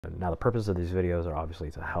Now, the purpose of these videos are obviously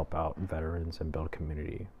to help out veterans and build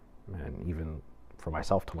community, and even for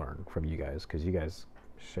myself to learn from you guys, because you guys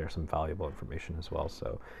share some valuable information as well.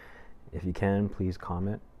 So if you can, please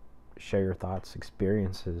comment, share your thoughts,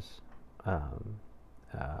 experiences,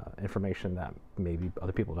 information that maybe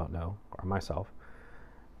other people don't know, or myself,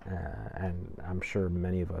 and I'm sure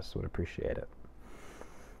many of us would appreciate it.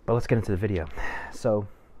 But let's get into the video. So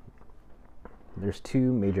there's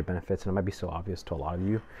two major benefits, and it might be so obvious to a lot of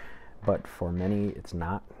you, but for many it's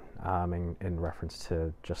not, in reference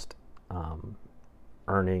to just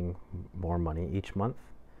earning more money each month,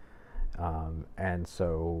 and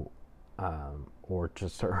so or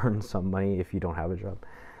just to earn some money if you don't have a job.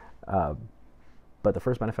 But the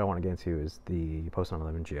first benefit I want to get into is the post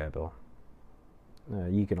 9/11 GI Bill.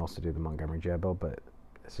 You can also do the Montgomery GI Bill, but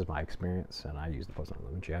this is my experience, and I use the post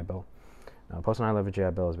 9/11 GI Bill. Post 9/11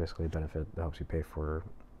 GI Bill is basically a benefit that helps you pay for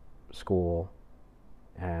school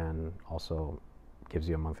and also gives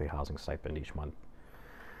you a monthly housing stipend each month,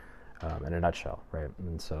 in a nutshell, right?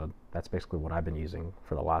 And so that's basically what I've been using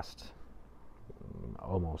for the last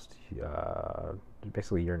almost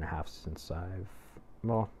basically a year and a half since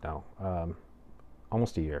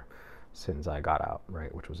almost a year since I got out,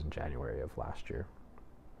 right, which was in January of last year,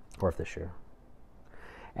 or of this year.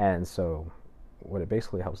 And so what it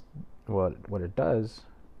basically helps, what it does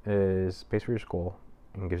is pays for your school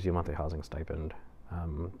and gives you a monthly housing stipend.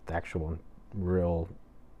 The actual real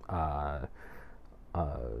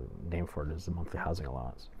name for it is the monthly housing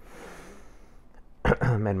allowance.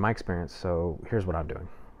 In my experience, so here's what I'm doing.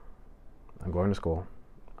 I'm going to school.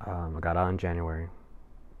 I got out in January.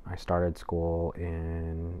 I started school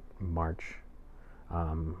in March.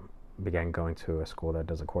 Began going to a school that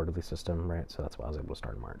does a quarterly system, right? So that's why I was able to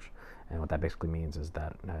start in March. And what that basically means is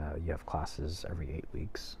that you have classes every 8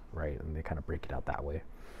 weeks, right? And they kind of break it out that way.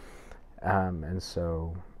 And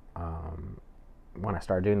so when I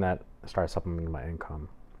started doing that, I started supplementing my income.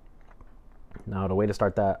 Now, the way to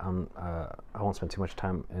start that, I won't spend too much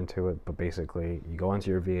time into it, but basically you go into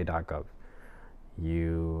your va.gov.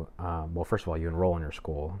 You, well, first of all, you enroll in your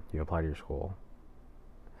school, you apply to your school,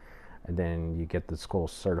 and then you get the school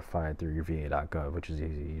certified through your va.gov, which is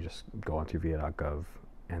easy. You just go onto your va.gov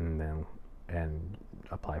and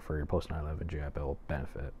apply for your post 9/11 GI Bill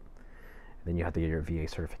benefit. And then you have to get your VA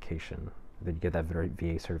certification. Then you get that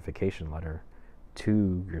VA certification letter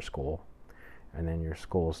to your school, and then your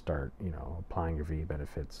schools start, applying your VA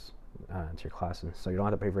benefits to your classes. So you don't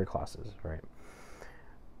have to pay for your classes, right?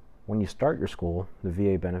 When you start your school, the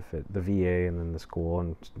VA and then the school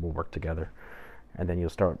and will work together, and then you'll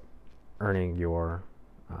start earning your,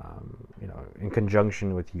 in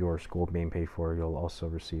conjunction with your school being paid for, you'll also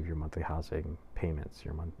receive your monthly housing payments,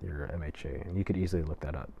 your MHA, and you could easily look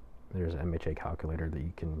that up. There's an MHA calculator that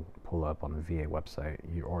you can pull up on the VA website,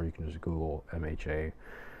 or you can just Google MHA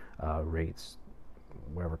rates,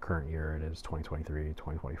 whatever current year it is, 2023,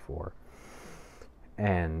 2024,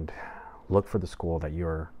 and look for the school that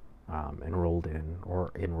you're enrolled in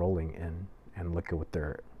or enrolling in, and look at what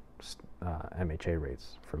their MHA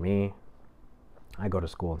rates. For me, I go to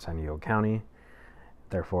school in San Diego County,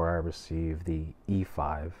 therefore I receive the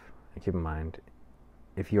E5. And keep in mind,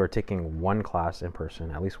 if you are taking one class in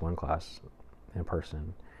person, at least one class in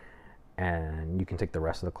person, and you can take the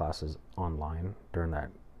rest of the classes online during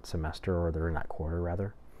that semester, or during that quarter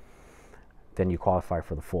rather, then you qualify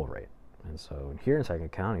for the full rate. And so here in San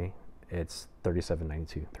Diego County, it's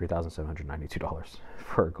 $3,792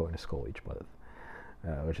 for going to school each month,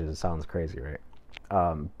 which sounds crazy, right?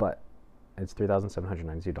 But it's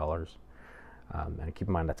 $3,792, and keep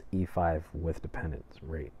in mind that's E5 with dependents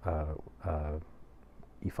rate,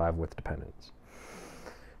 E5 with dependents,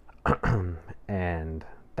 and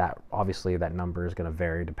that obviously that number is going to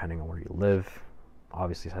vary depending on where you live.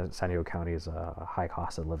 Obviously, San Diego County is a high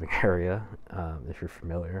cost of living area, if you're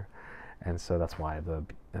familiar, and so that's why the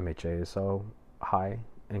MHA is so high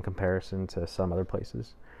in comparison to some other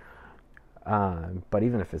places. But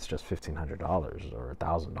even if it's just $1,500 or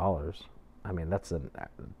 $1,000, I mean that's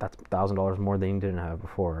 $1,000 more than you didn't have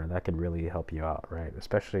before. That could really help you out, right?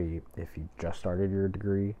 Especially if you just started your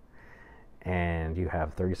degree and you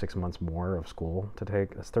have 36 months more of school to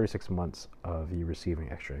take. That's 36 months of you receiving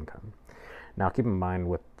extra income. Now, keep in mind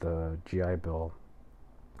with the GI Bill,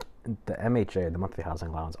 the MHA, the monthly housing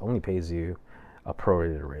allowance, only pays you a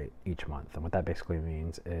prorated rate each month. And what that basically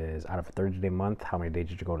means is, out of a 30-day month, how many days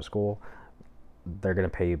did you go to school? They're going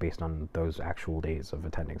to pay you based on those actual days of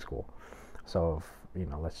attending school. So, if,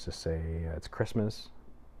 let's just say it's Christmas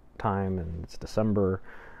time and it's December,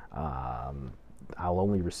 I'll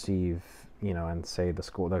only receive, and say the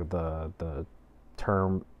school, the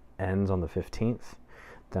term ends on the 15th,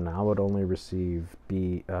 then I would only receive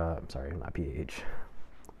sorry, not BH,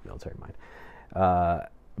 military mind,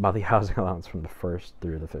 monthly housing allowance from the 1st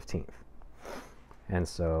through the 15th. And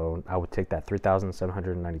so I would take that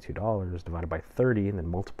 $3,792 divided by 30 and then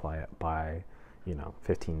multiply it by,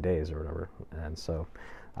 15 days or whatever. And so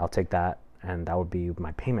I'll take that, and that would be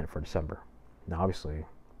my payment for December. Now, obviously,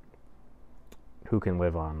 who can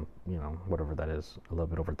live on, whatever that is, a little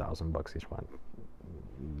bit over $1,000 each month?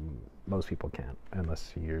 Most people can't,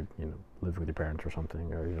 unless you live with your parents or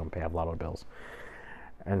something, or you don't have a lot of bills.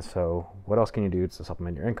 And so what else can you do to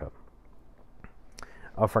supplement your income?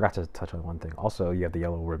 I forgot to touch on one thing. Also, you have the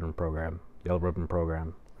Yellow Ribbon Program. Yellow Ribbon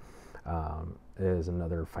Program is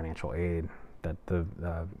another financial aid that the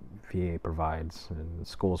VA provides and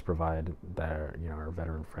schools provide that are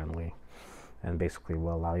veteran friendly, and basically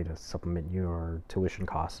will allow you to supplement your tuition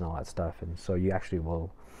costs and all that stuff. And so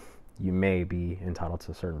you may be entitled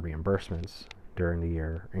to certain reimbursements during the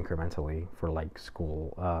year incrementally for like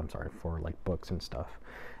for like books and stuff.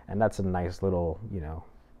 And that's a nice little,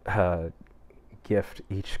 gift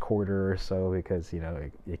each quarter or so, because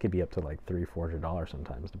it could be up to like $300-$400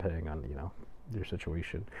 sometimes, depending on your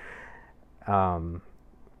situation.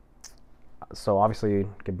 So obviously,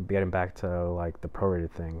 getting back to like the prorated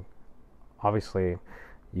thing, obviously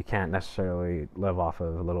you can't necessarily live off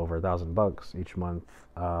of a little over $1,000 each month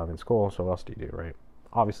in school. So what else do you do, right?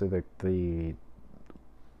 Obviously, the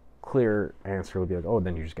clear answer would be like, oh,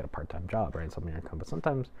 then you just get a part-time job, right? Something income. But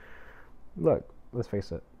sometimes, look, let's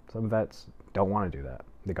face it, some vets don't want to do that.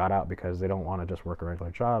 They got out because they don't want to just work a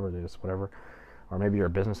regular job, or they just whatever. Or maybe you're a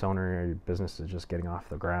business owner, or your business is just getting off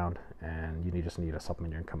the ground, and you just need to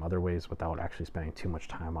supplement your income other ways without actually spending too much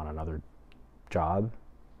time on another job.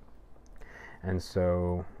 And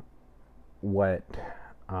so what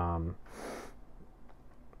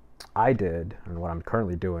I did, and what I'm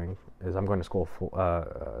currently doing, is I'm going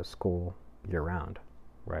to school year round,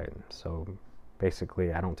 right? So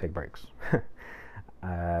basically, I don't take breaks,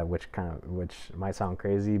 which might sound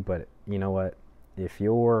crazy, but you know what? If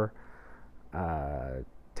you're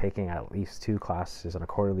taking at least 2 classes on a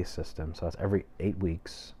quarterly system, so that's every 8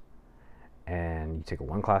 weeks, and you take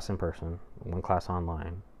 1 class in person, 1 class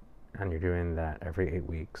online, and you're doing that every 8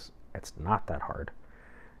 weeks, it's not that hard,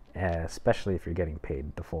 especially if you're getting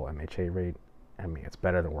paid the full MHA rate. I mean, it's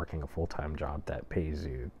better than working a full-time job that pays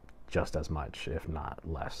you just as much, if not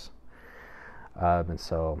less. And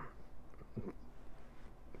so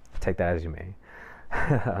take that as you may.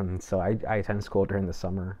 So I attend school during the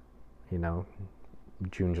summer,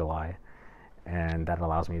 June, July, and that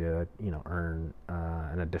allows me to, earn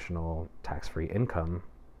an additional tax-free income.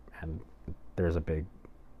 And there's a big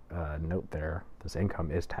note there. This income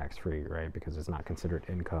is tax-free, right? Because it's not considered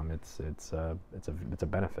income. It's a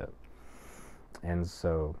benefit. And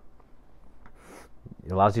so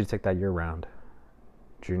it allows you to take that year round,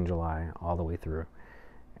 June, July, all the way through.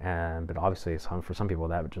 But obviously, for some people,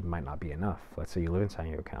 that just might not be enough. Let's say you live in San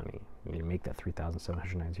Diego County, and you make that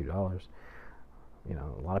 $3,792. A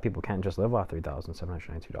lot of people can't just live off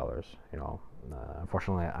 $3,792.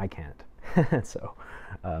 Unfortunately, I can't. So,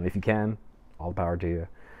 if you can, all the power to you.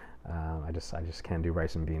 I just can't do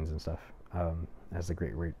rice and beans and stuff, as the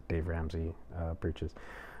great Dave Ramsey preaches.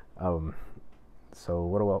 So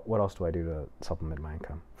what else do I do to supplement my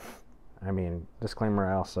income? I mean,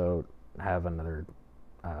 disclaimer, I also have another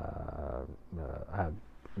I have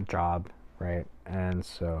a job, right? And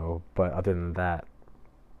so, but other than that,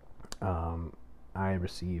 I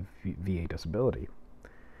receive VA disability.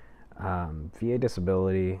 VA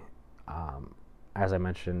disability, as I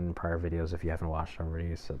mentioned in prior videos, if you haven't watched already,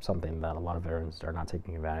 is something that a lot of veterans are not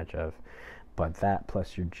taking advantage of. But that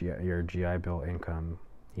plus your GI Bill income,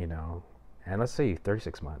 and let's say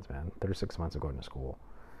 36 months, man, 36 months of going to school.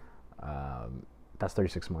 That's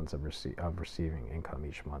 36 months of receiving income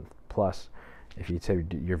each month. Plus, if you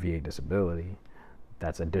take your VA disability,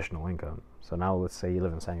 that's additional income. So now let's say you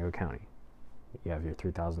live in San Diego County. You have your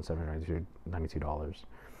 $3,792,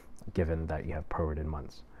 given that you have prorated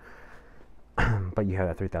months. But you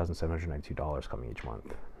have that $3,792 coming each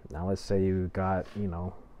month. Now let's say you got,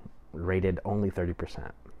 rated only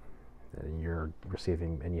 30%. And you're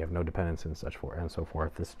receiving, and you have no dependents and such forth and so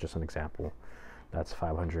forth. This is just an example. That's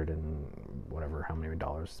 $500 and whatever, how many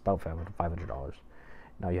dollars? It's about $500.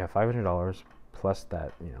 Now you have $500 plus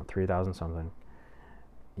that, $3,000 something.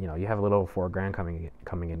 You have a little over $4,000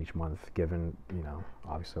 coming in each month, given,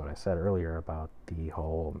 obviously what I said earlier about the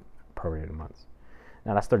whole prorated months.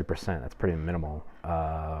 Now that's 30%. That's pretty minimal.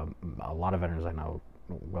 A lot of veterans I know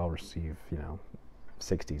will receive,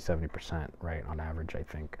 60, 70%, right, on average, I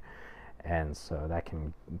think. And so that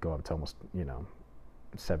can go up to almost,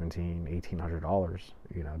 $1,700-$1,800,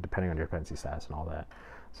 you know, depending on your dependency status and all that.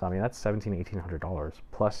 So I mean, that's $1,700-$1,800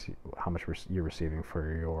 plus how much you're receiving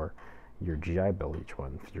for your GI Bill each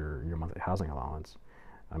month, your monthly housing allowance.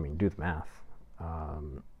 I mean, do the math.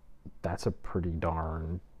 That's a pretty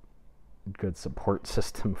darn good support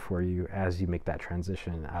system for you as you make that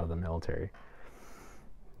transition out of the military.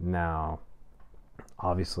 Now,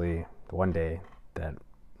 obviously, one day that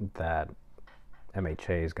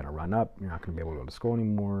MHA is going to run up. You're not going to be able to go to school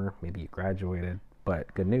anymore. Maybe you graduated,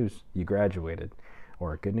 but good news, you graduated.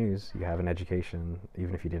 Or good news, you have an education,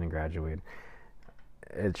 even if you didn't graduate.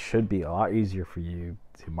 It should be a lot easier for you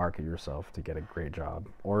to market yourself to get a great job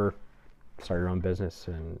or start your own business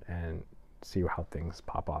and see how things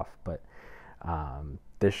pop off. But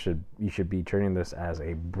you should be treating this as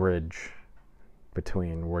a bridge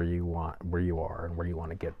between where you are and where you want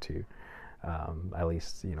to get to. At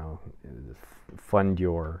least, you know, fund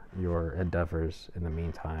your endeavors in the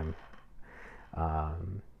meantime.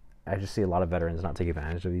 I just see a lot of veterans not take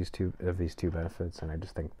advantage of these two benefits, and I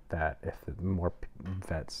just think that if more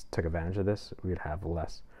vets took advantage of this, we'd have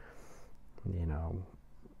less, you know,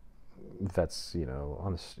 vets, you know,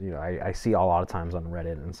 on this, you know, I see a lot of times on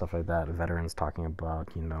Reddit and stuff like that, veterans talking about,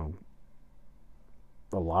 you know,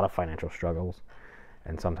 a lot of financial struggles,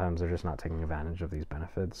 and sometimes they're just not taking advantage of these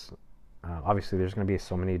benefits. Obviously, there's going to be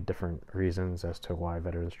so many different reasons as to why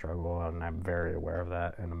veterans struggle, and I'm very aware of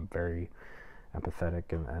that, and I'm very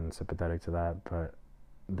empathetic and sympathetic to that, but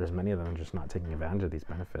there's many of them just not taking advantage of these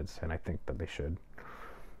benefits, and I think that they should.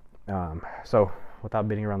 So, without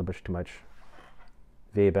beating around the bush too much,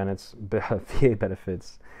 VA benefits,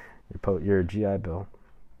 your GI Bill,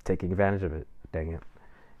 taking advantage of it, dang it,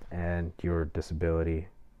 and your disability,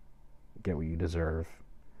 get what you deserve,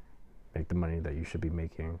 make the money that you should be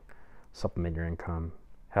making, supplement your income.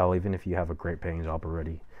 Hell, even if you have a great paying job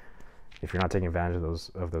already, if you're not taking advantage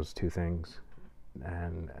of those two things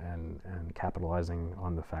and capitalizing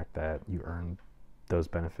on the fact that you earn those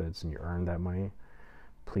benefits and you earn that money,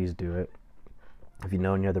 please do it. If you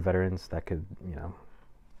know any other veterans that could, you know,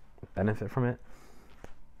 benefit from it,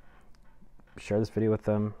 share this video with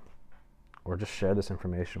them, or just share this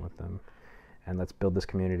information with them, and let's build this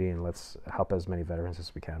community and let's help as many veterans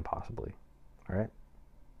as we can possibly. All right?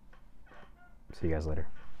 See you guys later.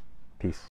 Peace.